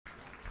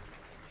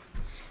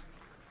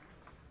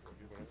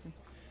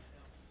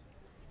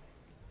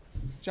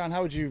Jon,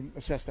 how would you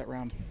assess that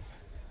round?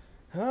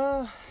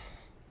 Uh,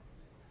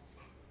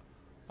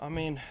 I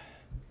mean,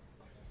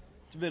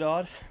 it's a bit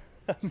odd.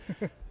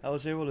 I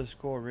was able to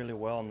score really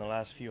well in the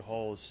last few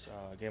holes.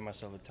 Gave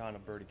myself a ton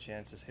of birdie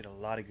chances, hit a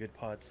lot of good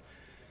putts,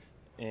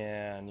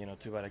 and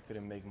too bad I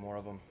couldn't make more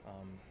of them.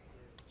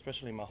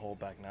 Especially my hole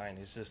back nine.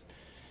 It's just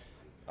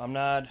I'm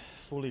not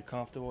fully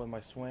comfortable in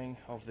my swing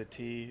off the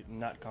tee.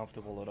 Not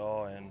comfortable at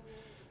all, and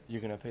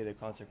you're gonna pay the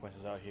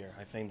consequences out here.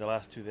 I think the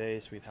last 2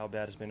 days, with how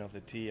bad it's been off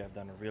the tee, I've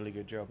done a really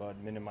good job at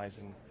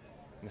minimizing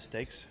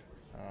mistakes.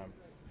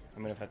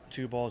 I've had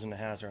two balls in the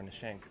hazard and a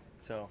shank,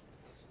 so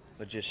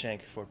legit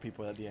shank for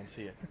people that didn't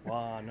see it.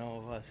 Wow, no,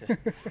 it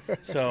was.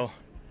 So,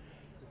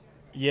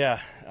 yeah,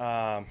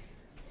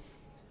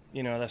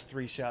 that's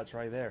three shots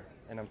right there,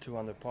 and I'm two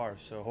under par.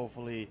 So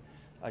hopefully,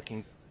 I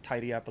can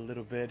tidy up a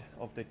little bit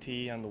off the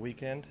tee on the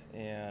weekend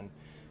and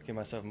give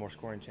myself more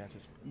scoring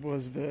chances.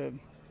 Was the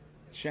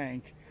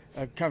shank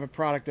kind of a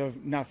product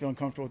of not feeling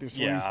comfortable with your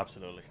swing? Yeah,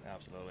 absolutely.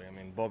 I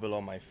mean, ball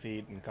below my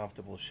feet and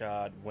comfortable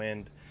shot,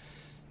 wind,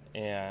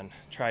 and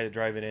try to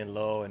drive it in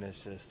low, and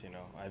it's just,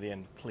 I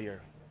didn't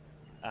clear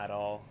at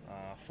all,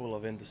 full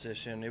of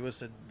indecision. It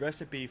was a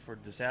recipe for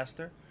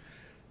disaster,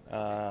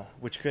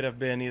 which could have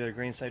been either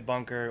greenside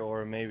bunker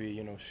or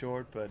maybe,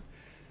 short, but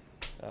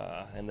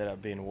ended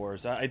up being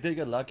worse. I did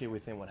get lucky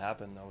within what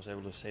happened. I was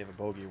able to save a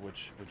bogey,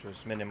 which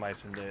was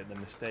minimizing the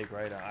mistake,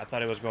 right? I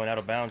thought it was going out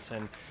of bounds,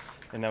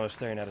 and I was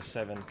staring at a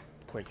 7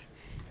 quick.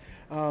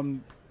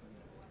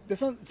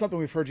 That's not something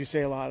we've heard you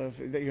say a lot of,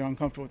 that you're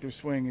uncomfortable with your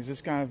swing. Is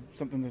this kind of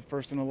something that's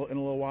first in a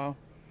little while?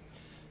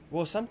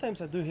 Well,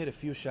 sometimes I do hit a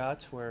few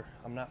shots where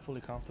I'm not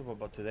fully comfortable,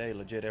 but today,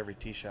 legit every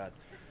tee shot,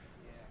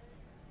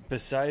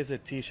 besides the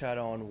tee shot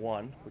on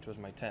 1, which was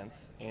my 10th,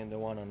 and the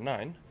one on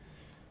 9,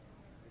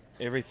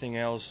 everything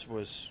else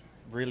was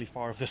really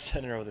far off the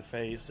center of the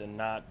face and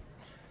not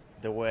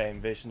the way I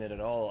envisioned it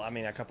at all. I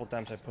mean, a couple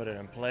times I put it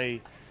in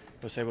play,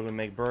 was able to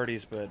make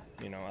birdies, but,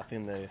 I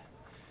think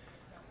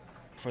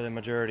for the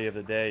majority of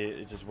the day,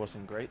 it just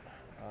wasn't great.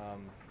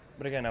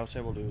 But again, I was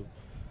able to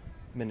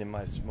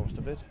minimize most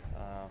of it.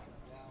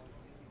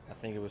 I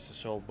think it was a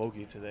sole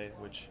bogey today,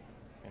 which,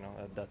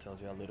 that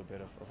tells you a little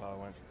bit of how it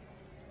went.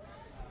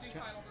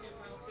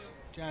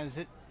 Jon,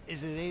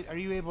 are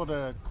you able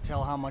to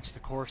tell how much the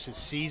course is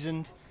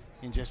seasoned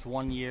in just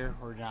 1 year,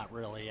 or not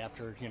really,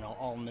 after,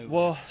 all new?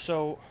 Well,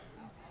 so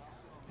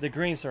the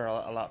greens are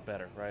a lot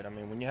better, right? I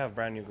mean, when you have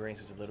brand new greens,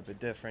 it's a little bit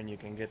different. You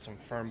can get some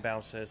firm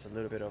bounces, a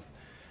little bit of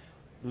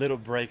little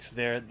breaks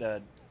there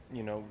that,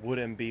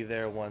 wouldn't be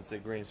there once the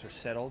greens are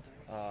settled.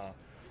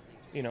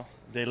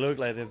 They look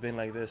like they've been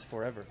like this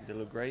forever. They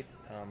look great.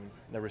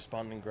 They're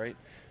responding great.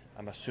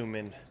 I'm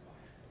assuming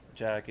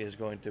Jack is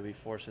going to be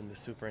forcing the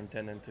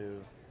superintendent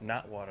to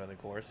not water the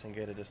course and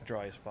get it as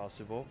dry as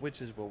possible,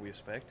 which is what we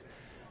expect.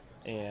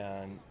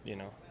 And,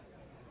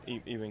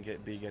 even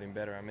be getting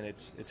better. I mean,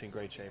 it's in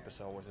great shape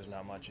as always. There's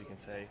not much you can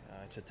say.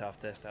 It's a tough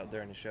test out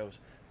there, and it shows.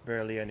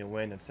 Barely any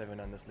wind and 7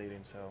 under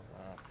leading. So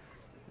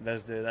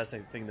that's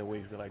the thing that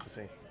we like to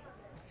see.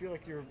 I feel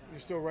like you're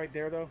still right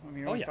there, though. I mean,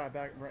 you're only 5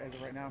 back as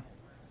of right now.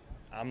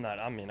 I'm not.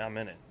 I mean, I'm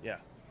in it. Yeah.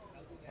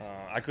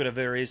 I could have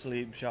very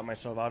easily shot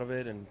myself out of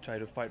it and tried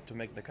to fight to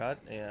make the cut,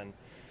 and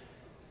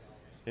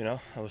I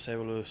was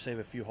able to save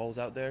a few holes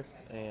out there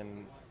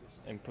and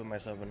put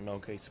myself in an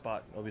okay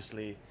spot.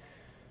 Obviously,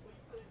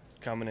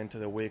 coming into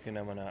the weekend,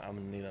 I'm gonna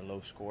need a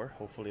low score.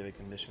 Hopefully, the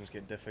conditions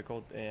get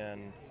difficult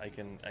and I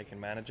can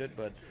manage it.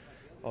 But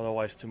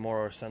otherwise,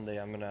 tomorrow or Sunday,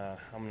 I'm gonna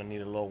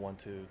need a low one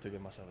to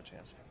give myself a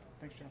chance.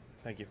 Thanks, Jon.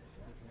 Thank you.